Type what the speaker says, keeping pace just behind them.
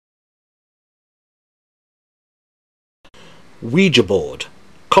Ouija board,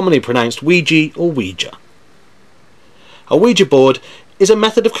 commonly pronounced Ouija or Ouija. A Ouija board is a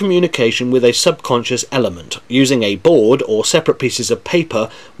method of communication with a subconscious element, using a board or separate pieces of paper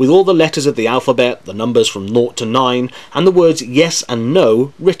with all the letters of the alphabet, the numbers from 0 to 9, and the words yes and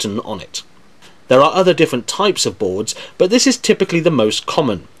no written on it. There are other different types of boards, but this is typically the most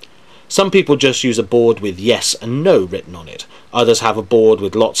common. Some people just use a board with yes and no written on it. Others have a board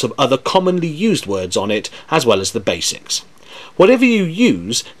with lots of other commonly used words on it, as well as the basics. Whatever you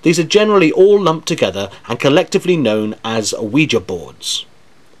use, these are generally all lumped together and collectively known as Ouija boards.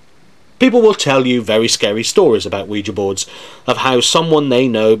 People will tell you very scary stories about Ouija boards, of how someone they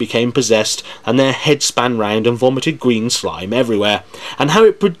know became possessed and their head span round and vomited green slime everywhere, and how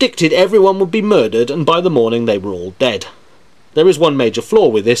it predicted everyone would be murdered and by the morning they were all dead. There is one major flaw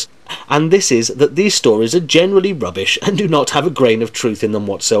with this, and this is that these stories are generally rubbish and do not have a grain of truth in them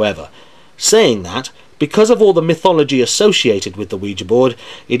whatsoever. Saying that, because of all the mythology associated with the Ouija board,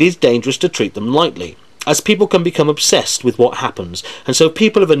 it is dangerous to treat them lightly, as people can become obsessed with what happens, and so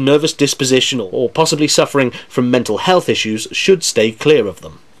people of a nervous disposition or possibly suffering from mental health issues should stay clear of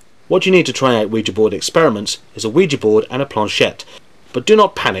them. What you need to try out Ouija board experiments is a Ouija board and a planchette. But do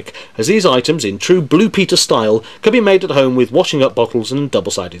not panic, as these items, in true Blue Peter style, can be made at home with washing up bottles and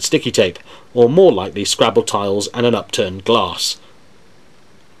double-sided sticky tape, or more likely Scrabble tiles and an upturned glass.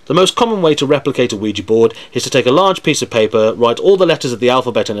 The most common way to replicate a Ouija board is to take a large piece of paper, write all the letters of the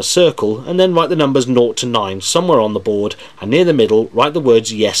alphabet in a circle, and then write the numbers 0 to 9 somewhere on the board, and near the middle write the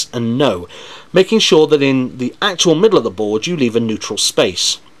words yes and no, making sure that in the actual middle of the board you leave a neutral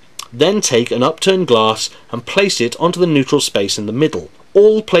space. Then take an upturned glass and place it onto the neutral space in the middle.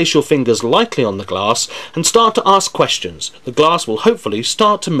 All place your fingers lightly on the glass and start to ask questions. The glass will hopefully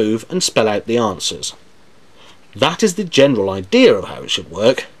start to move and spell out the answers. That is the general idea of how it should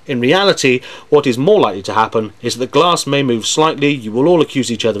work. In reality, what is more likely to happen is that the glass may move slightly, you will all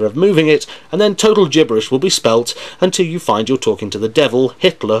accuse each other of moving it, and then total gibberish will be spelt until you find you're talking to the devil,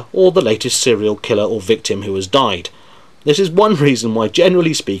 Hitler, or the latest serial killer or victim who has died. This is one reason why,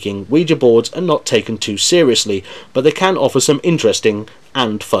 generally speaking, Ouija boards are not taken too seriously, but they can offer some interesting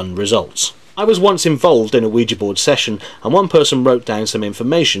and fun results. I was once involved in a Ouija board session, and one person wrote down some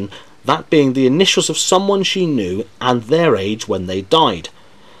information, that being the initials of someone she knew and their age when they died.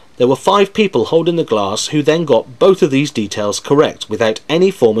 There were 5 people holding the glass who then got both of these details correct without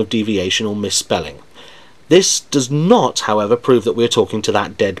any form of deviation or misspelling. This does not, however, prove that we are talking to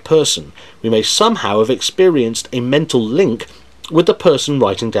that dead person. We may somehow have experienced a mental link with the person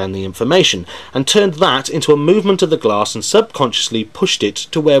writing down the information, and turned that into a movement of the glass and subconsciously pushed it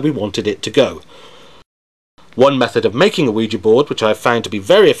to where we wanted it to go. One method of making a Ouija board, which I have found to be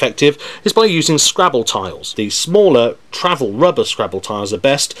very effective, is by using Scrabble tiles. The smaller, travel rubber Scrabble tiles are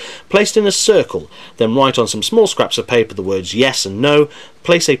best, placed in a circle, then write on some small scraps of paper the words yes and no,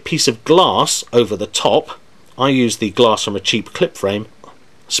 place a piece of glass over the top. I use the glass from a cheap clip frame.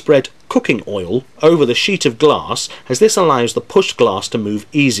 Spread cooking oil over the sheet of glass, as this allows the pushed glass to move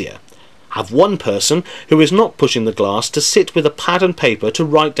easier. Have one person who is not pushing the glass to sit with a pad and paper to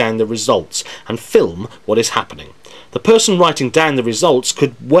write down the results and film what is happening. The person writing down the results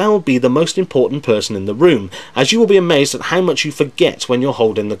could well be the most important person in the room, as you will be amazed at how much you forget when you're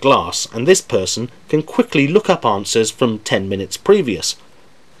holding the glass, and this person can quickly look up answers from 10 minutes previous.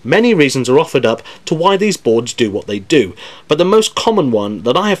 Many reasons are offered up to why these boards do what they do, but the most common one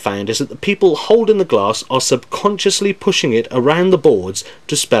that I have found is that the people holding the glass are subconsciously pushing it around the boards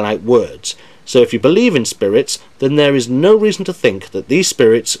to spell out words. So if you believe in spirits, then there is no reason to think that these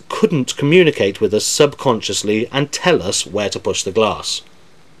spirits couldn't communicate with us subconsciously and tell us where to push the glass.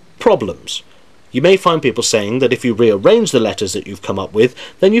 Problems. You may find people saying that if you rearrange the letters that you've come up with,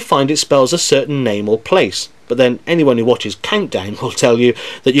 then you find it spells a certain name or place. But then anyone who watches Countdown will tell you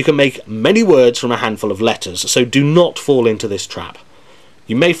that you can make many words from a handful of letters, so do not fall into this trap.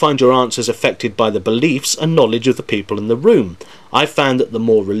 You may find your answers affected by the beliefs and knowledge of the people in the room. I've found that the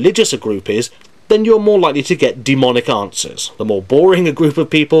more religious a group is, then you're more likely to get demonic answers. The more boring a group of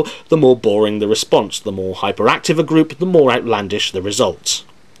people, the more boring the response. The more hyperactive a group, the more outlandish the results.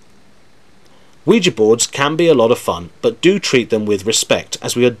 Ouija boards can be a lot of fun, but do treat them with respect,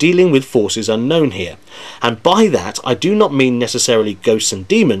 as we are dealing with forces unknown here. And by that, I do not mean necessarily ghosts and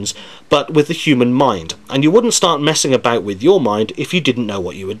demons, but with the human mind, and you wouldn't start messing about with your mind if you didn't know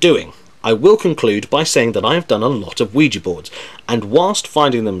what you were doing. I will conclude by saying that I have done a lot of Ouija boards, and whilst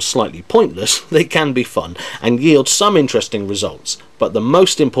finding them slightly pointless, they can be fun and yield some interesting results. But the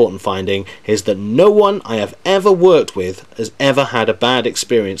most important finding is that no one I have ever worked with has ever had a bad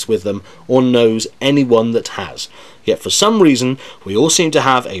experience with them or knows anyone that has. Yet for some reason, we all seem to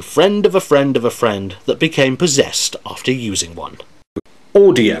have a friend of a friend of a friend that became possessed after using one.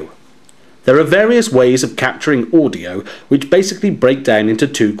 Audio. There are various ways of capturing audio which basically break down into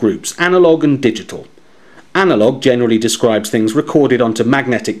two groups, analog and digital. Analog generally describes things recorded onto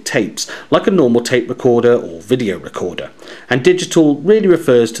magnetic tapes, like a normal tape recorder or video recorder, and digital really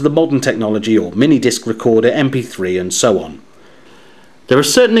refers to the modern technology or mini disc recorder, MP3 and so on. There are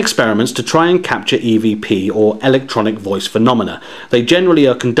certain experiments to try and capture EVP or electronic voice phenomena. They generally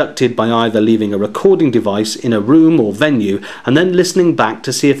are conducted by either leaving a recording device in a room or venue and then listening back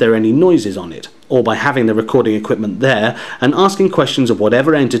to see if there are any noises on it, or by having the recording equipment there and asking questions of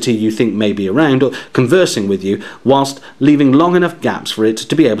whatever entity you think may be around or conversing with you, whilst leaving long enough gaps for it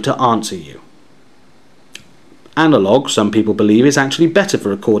to be able to answer you. Analog, some people believe, is actually better for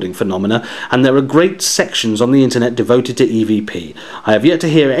recording phenomena, and there are great sections on the internet devoted to EVP. I have yet to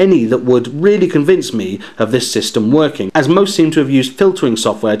hear any that would really convince me of this system working, as most seem to have used filtering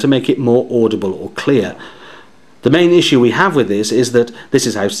software to make it more audible or clear. The main issue we have with this is that this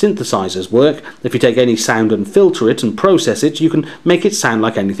is how synthesizers work. If you take any sound and filter it and process it, you can make it sound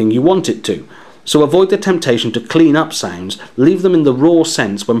like anything you want it to. So avoid the temptation to clean up sounds, leave them in the raw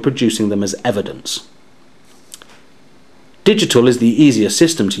sense when producing them as evidence. Digital is the easier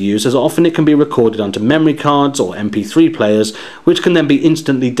system to use, as often it can be recorded onto memory cards or MP3 players, which can then be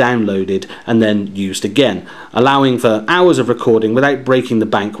instantly downloaded and then used again, allowing for hours of recording without breaking the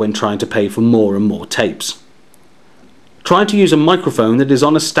bank when trying to pay for more and more tapes. Try to use a microphone that is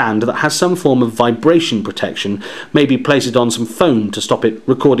on a stand that has some form of vibration protection, maybe place it on some foam to stop it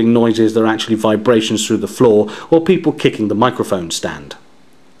recording noises that are actually vibrations through the floor or people kicking the microphone stand.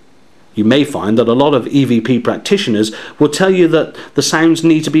 You may find that a lot of EVP practitioners will tell you that the sounds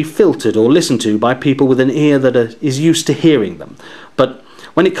need to be filtered or listened to by people with an ear that is used to hearing them. But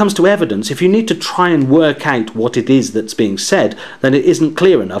when it comes to evidence, if you need to try and work out what it is that's being said, then it isn't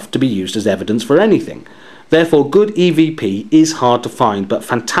clear enough to be used as evidence for anything. Therefore, good EVP is hard to find, but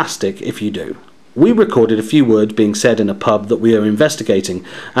fantastic if you do. We recorded a few words being said in a pub that we are investigating,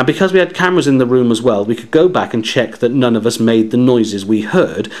 and because we had cameras in the room as well, we could go back and check that none of us made the noises we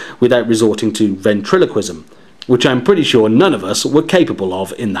heard without resorting to ventriloquism, which I'm pretty sure none of us were capable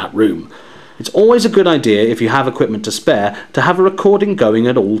of in that room. It's always a good idea, if you have equipment to spare, to have a recording going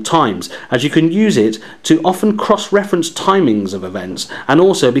at all times, as you can use it to often cross-reference timings of events, and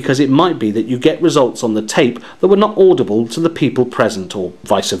also because it might be that you get results on the tape that were not audible to the people present, or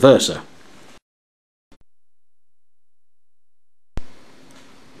vice versa.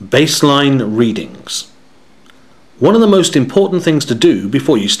 Baseline readings. One of the most important things to do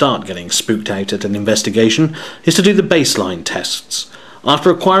before you start getting spooked out at an investigation is to do the baseline tests. After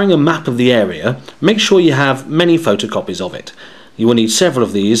acquiring a map of the area, make sure you have many photocopies of it. You will need several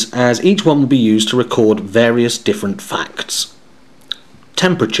of these, as each one will be used to record various different facts.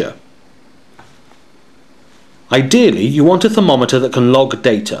 Temperature. Ideally, you want a thermometer that can log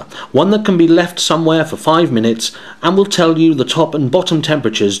data, one that can be left somewhere for 5 minutes and will tell you the top and bottom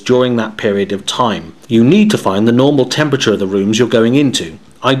temperatures during that period of time. You need to find the normal temperature of the rooms you're going into,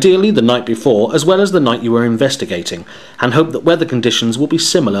 ideally the night before as well as the night you are investigating, and hope that weather conditions will be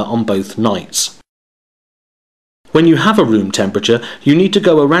similar on both nights. When you have a room temperature, you need to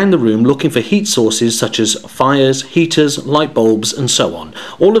go around the room looking for heat sources such as fires, heaters, light bulbs and so on.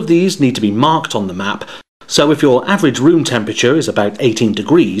 All of these need to be marked on the map. So if your average room temperature is about 18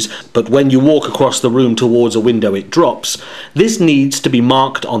 degrees, but when you walk across the room towards a window it drops, this needs to be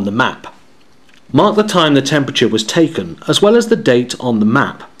marked on the map. Mark the time the temperature was taken, as well as the date on the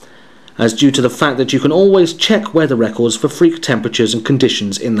map, as due to the fact that you can always check weather records for freak temperatures and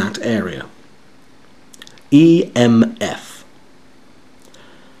conditions in that area. EMF.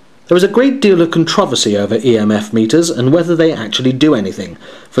 There is a great deal of controversy over EMF meters and whether they actually do anything.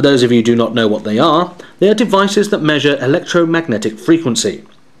 For those of you who do not know what they are devices that measure electromagnetic frequency.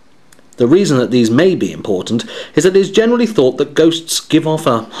 The reason that these may be important is that it is generally thought that ghosts give off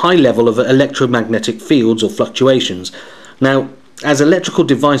a high level of electromagnetic fields or fluctuations. Now, as electrical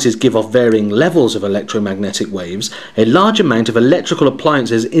devices give off varying levels of electromagnetic waves, a large amount of electrical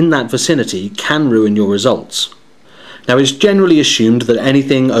appliances in that vicinity can ruin your results. Now, it's generally assumed that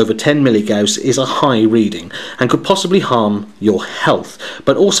anything over 10 milligauss is a high reading and could possibly harm your health,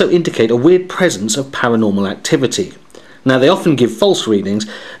 but also indicate a weird presence of paranormal activity. Now, they often give false readings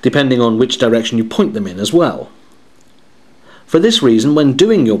depending on which direction you point them in as well. For this reason, when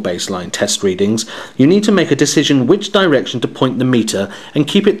doing your baseline test readings, you need to make a decision which direction to point the meter and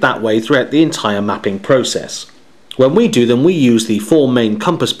keep it that way throughout the entire mapping process. When we do them, we use the 4 main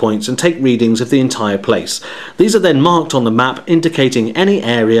compass points and take readings of the entire place. These are then marked on the map, indicating any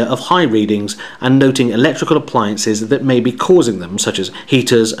area of high readings and noting electrical appliances that may be causing them, such as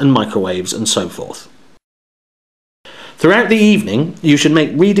heaters and microwaves and so forth. Throughout the evening, you should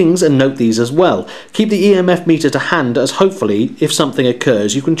make readings and note these as well. Keep the EMF meter to hand, as hopefully, if something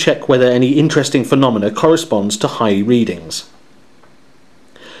occurs, you can check whether any interesting phenomena corresponds to high readings.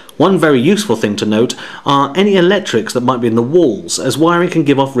 One very useful thing to note are any electrics that might be in the walls, as wiring can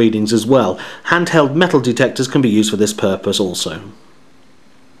give off readings as well. Handheld metal detectors can be used for this purpose also.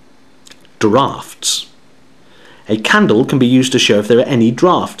 Drafts. A candle can be used to show if there are any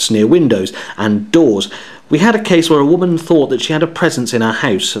drafts near windows and doors. We had a case where a woman thought that she had a presence in her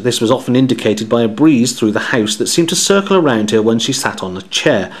house. This was often indicated by a breeze through the house that seemed to circle around her when she sat on a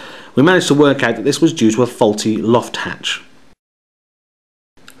chair. We managed to work out that this was due to a faulty loft hatch.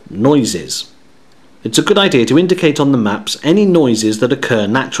 Noises. It's a good idea to indicate on the maps any noises that occur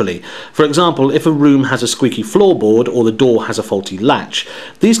naturally. For example, if a room has a squeaky floorboard or the door has a faulty latch,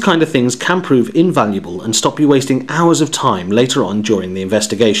 these kind of things can prove invaluable and stop you wasting hours of time later on during the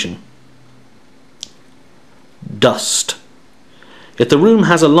investigation. Dust. If the room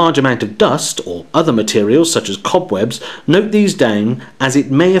has a large amount of dust or other materials such as cobwebs, note these down as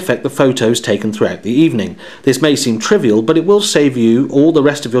it may affect the photos taken throughout the evening. This may seem trivial, but it will save you or the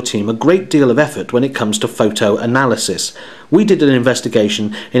rest of your team a great deal of effort when it comes to photo analysis. We did an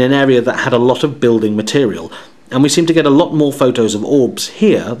investigation in an area that had a lot of building material, and we seem to get a lot more photos of orbs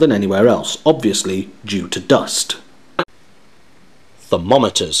here than anywhere else, obviously due to dust.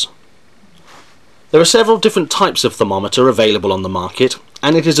 Thermometers. There are several different types of thermometer available on the market,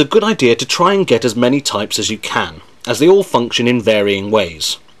 and it is a good idea to try and get as many types as you can, as they all function in varying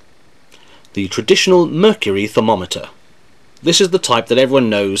ways. The traditional mercury thermometer. This is the type that everyone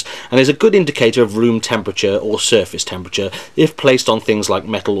knows and is a good indicator of room temperature or surface temperature if placed on things like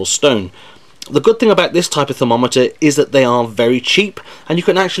metal or stone. The good thing about this type of thermometer is that they are very cheap, and you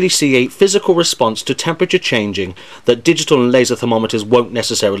can actually see a physical response to temperature changing that digital and laser thermometers won't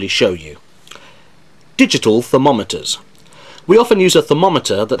necessarily show you. Digital thermometers. We often use a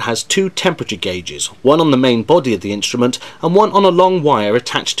thermometer that has 2 temperature gauges, one on the main body of the instrument and one on a long wire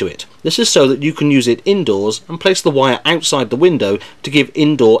attached to it. This is so that you can use it indoors and place the wire outside the window to give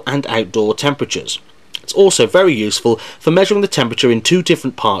indoor and outdoor temperatures. It's also very useful for measuring the temperature in 2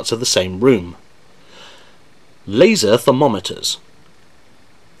 different parts of the same room. Laser thermometers.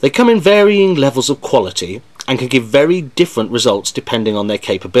 They come in varying levels of quality and can give very different results depending on their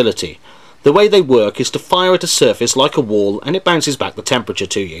capability. The way they work is to fire at a surface like a wall and it bounces back the temperature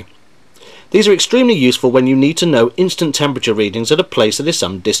to you. These are extremely useful when you need to know instant temperature readings at a place that is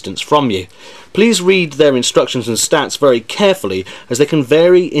some distance from you. Please read their instructions and stats very carefully, as they can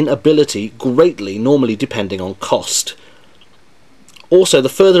vary in ability greatly, normally depending on cost. Also, the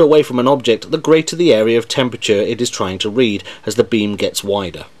further away from an object, the greater the area of temperature it is trying to read as the beam gets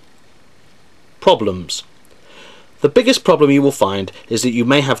wider. Problems. The biggest problem you will find is that you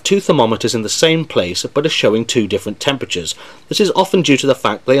may have 2 thermometers in the same place but are showing 2 different temperatures. This is often due to the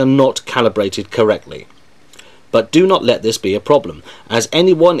fact they are not calibrated correctly. But do not let this be a problem, as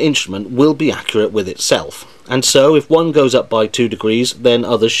any one instrument will be accurate with itself, and so if one goes up by 2 degrees, then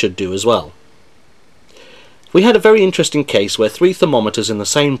others should do as well. We had a very interesting case where 3 thermometers in the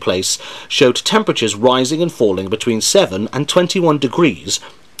same place showed temperatures rising and falling between 7 and 21 degrees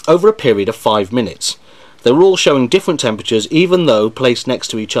over a period of 5 minutes. They were all showing different temperatures even though placed next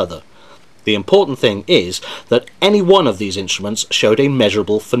to each other. The important thing is that any one of these instruments showed a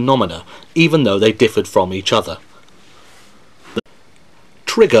measurable phenomena, even though they differed from each other.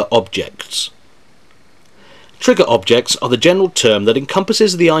 Trigger objects. Trigger objects are the general term that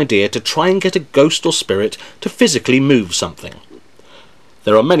encompasses the idea to try and get a ghost or spirit to physically move something.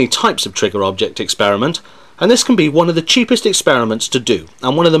 There are many types of trigger object experiment, and this can be one of the cheapest experiments to do,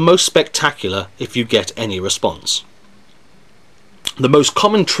 and one of the most spectacular if you get any response. The most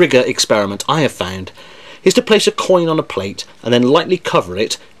common trigger experiment I have found is to place a coin on a plate and then lightly cover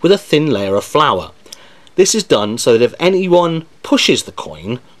it with a thin layer of flour. This is done so that if anyone pushes the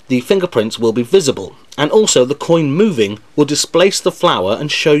coin, the fingerprints will be visible, and also the coin moving will displace the flour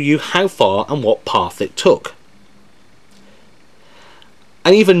and show you how far and what path it took.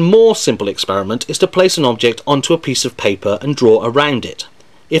 An even more simple experiment is to place an object onto a piece of paper and draw around it.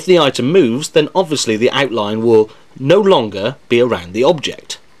 If the item moves, then obviously the outline will no longer be around the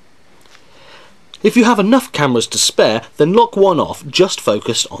object. If you have enough cameras to spare, then lock one off just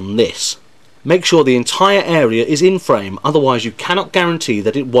focused on this. Make sure the entire area is in frame, otherwise you cannot guarantee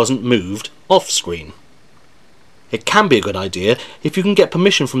that it wasn't moved off screen. It can be a good idea if you can get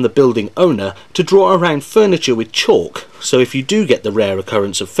permission from the building owner to draw around furniture with chalk, so if you do get the rare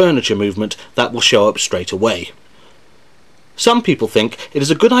occurrence of furniture movement, that will show up straight away. Some people think it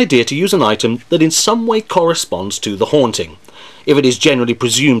is a good idea to use an item that in some way corresponds to the haunting. If it is generally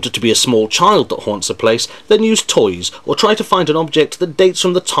presumed to be a small child that haunts a place, then use toys or try to find an object that dates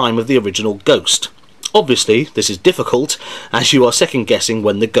from the time of the original ghost. Obviously, this is difficult, as you are second guessing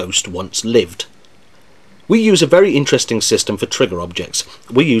when the ghost once lived. We use a very interesting system for trigger objects.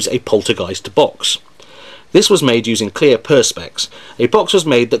 We use a poltergeist box. This was made using clear perspex. A box was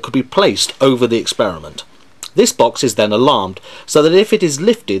made that could be placed over the experiment. This box is then alarmed, so that if it is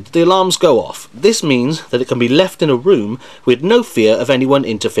lifted, the alarms go off. This means that it can be left in a room with no fear of anyone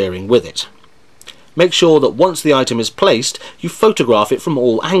interfering with it. Make sure that once the item is placed, you photograph it from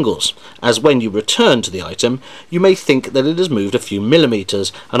all angles, as when you return to the item, you may think that it has moved a few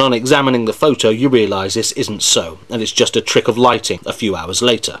millimeters, and on examining the photo you realise this isn't so, and it's just a trick of lighting a few hours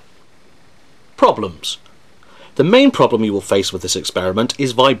later. Problems. The main problem you will face with this experiment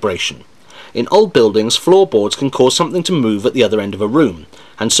is vibration. In old buildings, floorboards can cause something to move at the other end of a room,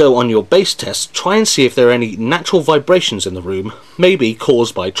 and so on your base test, try and see if there are any natural vibrations in the room, maybe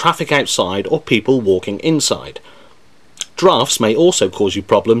caused by traffic outside or people walking inside. Drafts may also cause you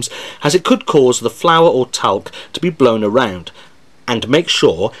problems, as it could cause the flour or talc to be blown around, and make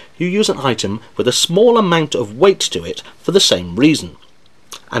sure you use an item with a small amount of weight to it for the same reason.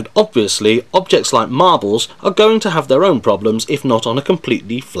 And obviously, objects like marbles are going to have their own problems if not on a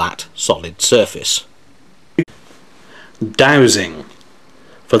completely flat, solid surface. Dowsing.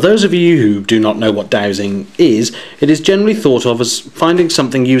 For those of you who do not know what dowsing is, it is generally thought of as finding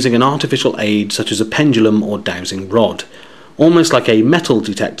something using an artificial aid such as a pendulum or dowsing rod, almost like a metal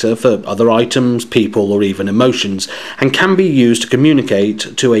detector for other items, people or even emotions, and can be used to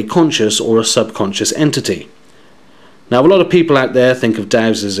communicate to a conscious or a subconscious entity. Now, a lot of people out there think of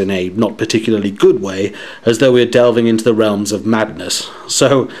dowsers in a not particularly good way, as though we're delving into the realms of madness.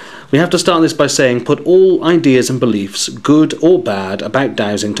 So, we have to start this by saying put all ideas and beliefs, good or bad, about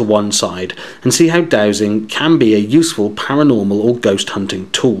dowsing to one side, and see how dowsing can be a useful paranormal or ghost hunting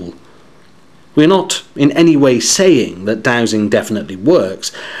tool. We're not in any way saying that dowsing definitely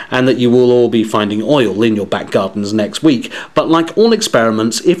works, and that you will all be finding oil in your back gardens next week, but like all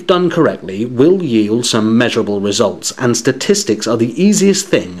experiments, if done correctly, will yield some measurable results, and statistics are the easiest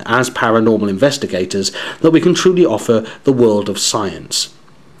thing, as paranormal investigators, that we can truly offer the world of science.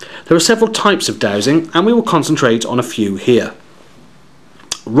 There are several types of dowsing, and we will concentrate on a few here.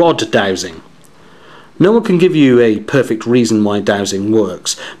 Rod dowsing. No one can give you a perfect reason why dowsing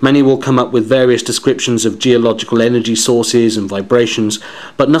works. Many will come up with various descriptions of geological energy sources and vibrations,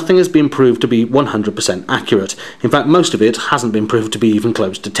 but nothing has been proved to be 100% accurate. In fact, most of it hasn't been proved to be even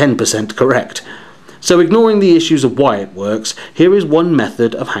close to 10% correct. So ignoring the issues of why it works, here is one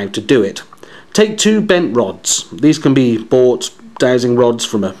method of how to do it. Take two bent rods. These can be bought dowsing rods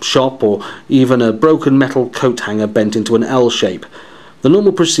from a shop, or even a broken metal coat hanger bent into an L shape. The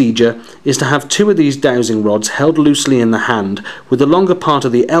normal procedure is to have two of these dowsing rods held loosely in the hand, with the longer part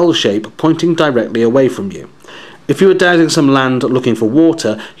of the L shape pointing directly away from you. If you are dowsing some land looking for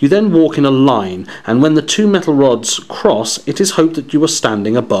water, you then walk in a line, and when the two metal rods cross, it is hoped that you are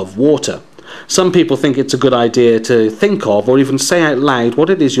standing above water. Some people think it's a good idea to think of or even say out loud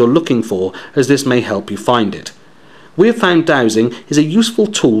what it is you're looking for, as this may help you find it. We have found dowsing is a useful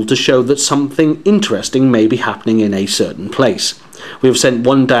tool to show that something interesting may be happening in a certain place. We have sent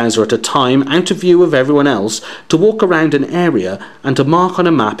one dowser at a time out of view of everyone else to walk around an area and to mark on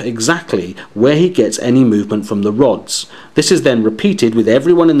a map exactly where he gets any movement from the rods. This is then repeated with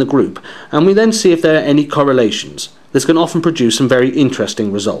everyone in the group, and we then see if there are any correlations. This can often produce some very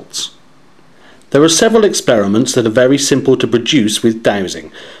interesting results. There are several experiments that are very simple to produce with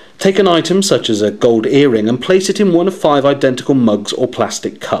dowsing. Take an item such as a gold earring and place it in one of 5 identical mugs or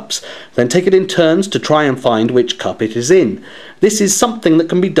plastic cups. Then take it in turns to try and find which cup it is in. This is something that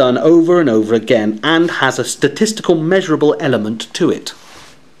can be done over and over again and has a statistical measurable element to it.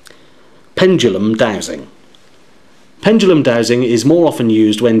 Pendulum dowsing. Pendulum dowsing is more often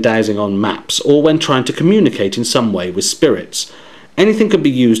used when dowsing on maps or when trying to communicate in some way with spirits. Anything can be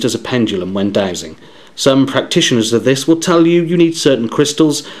used as a pendulum when dowsing. Some practitioners of this will tell you you need certain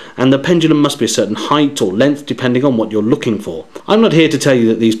crystals, and the pendulum must be a certain height or length depending on what you're looking for. I'm not here to tell you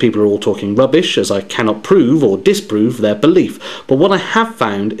that these people are all talking rubbish, as I cannot prove or disprove their belief, but what I have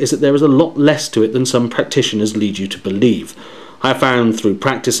found is that there is a lot less to it than some practitioners lead you to believe. I have found through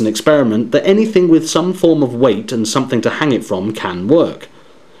practice and experiment that anything with some form of weight and something to hang it from can work.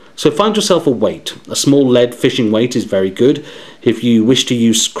 So find yourself a weight. A small lead fishing weight is very good. If you wish to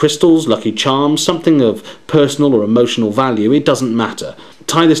use crystals, lucky charms, something of personal or emotional value, it doesn't matter.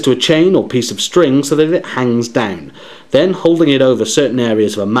 Tie this to a chain or piece of string so that it hangs down. Then, holding it over certain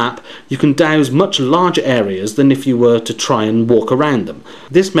areas of a map, you can douse much larger areas than if you were to try and walk around them.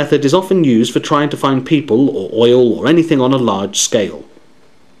 This method is often used for trying to find people or oil or anything on a large scale.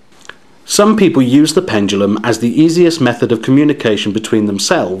 Some people use the pendulum as the easiest method of communication between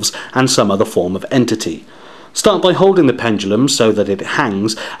themselves and some other form of entity. Start by holding the pendulum so that it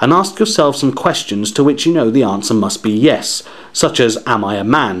hangs and ask yourself some questions to which you know the answer must be yes, such as am I a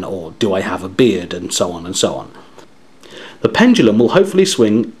man or do I have a beard, and so on and so on. The pendulum will hopefully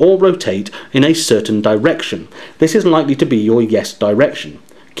swing or rotate in a certain direction. This is likely to be your yes direction.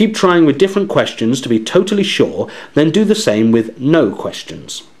 Keep trying with different questions to be totally sure, then do the same with no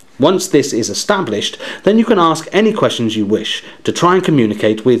questions. Once this is established, then you can ask any questions you wish to try and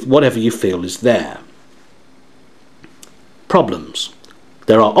communicate with whatever you feel is there. Problems.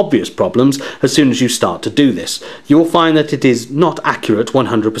 There are obvious problems as soon as you start to do this. You will find that it is not accurate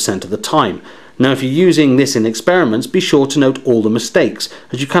 100% of the time. Now, if you're using this in experiments, be sure to note all the mistakes,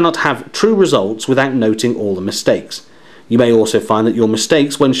 as you cannot have true results without noting all the mistakes. You may also find that your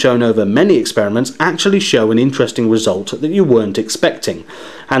mistakes, when shown over many experiments, actually show an interesting result that you weren't expecting,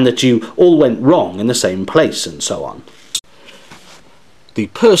 and that you all went wrong in the same place, and so on. The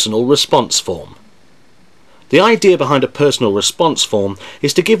personal response form. The idea behind a personal response form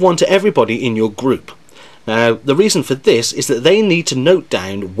is to give one to everybody in your group. Now, the reason for this is that they need to note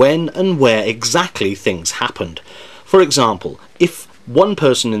down when and where exactly things happened. For example, if one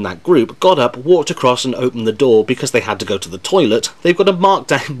person in that group got up, walked across and opened the door because they had to go to the toilet, they've got to mark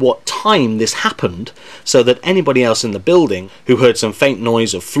down what time this happened so that anybody else in the building who heard some faint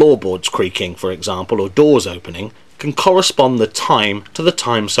noise of floorboards creaking, for example, or doors opening, can correspond the time to the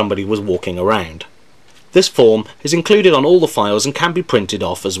time somebody was walking around. This form is included on all the files and can be printed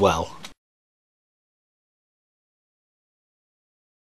off as well.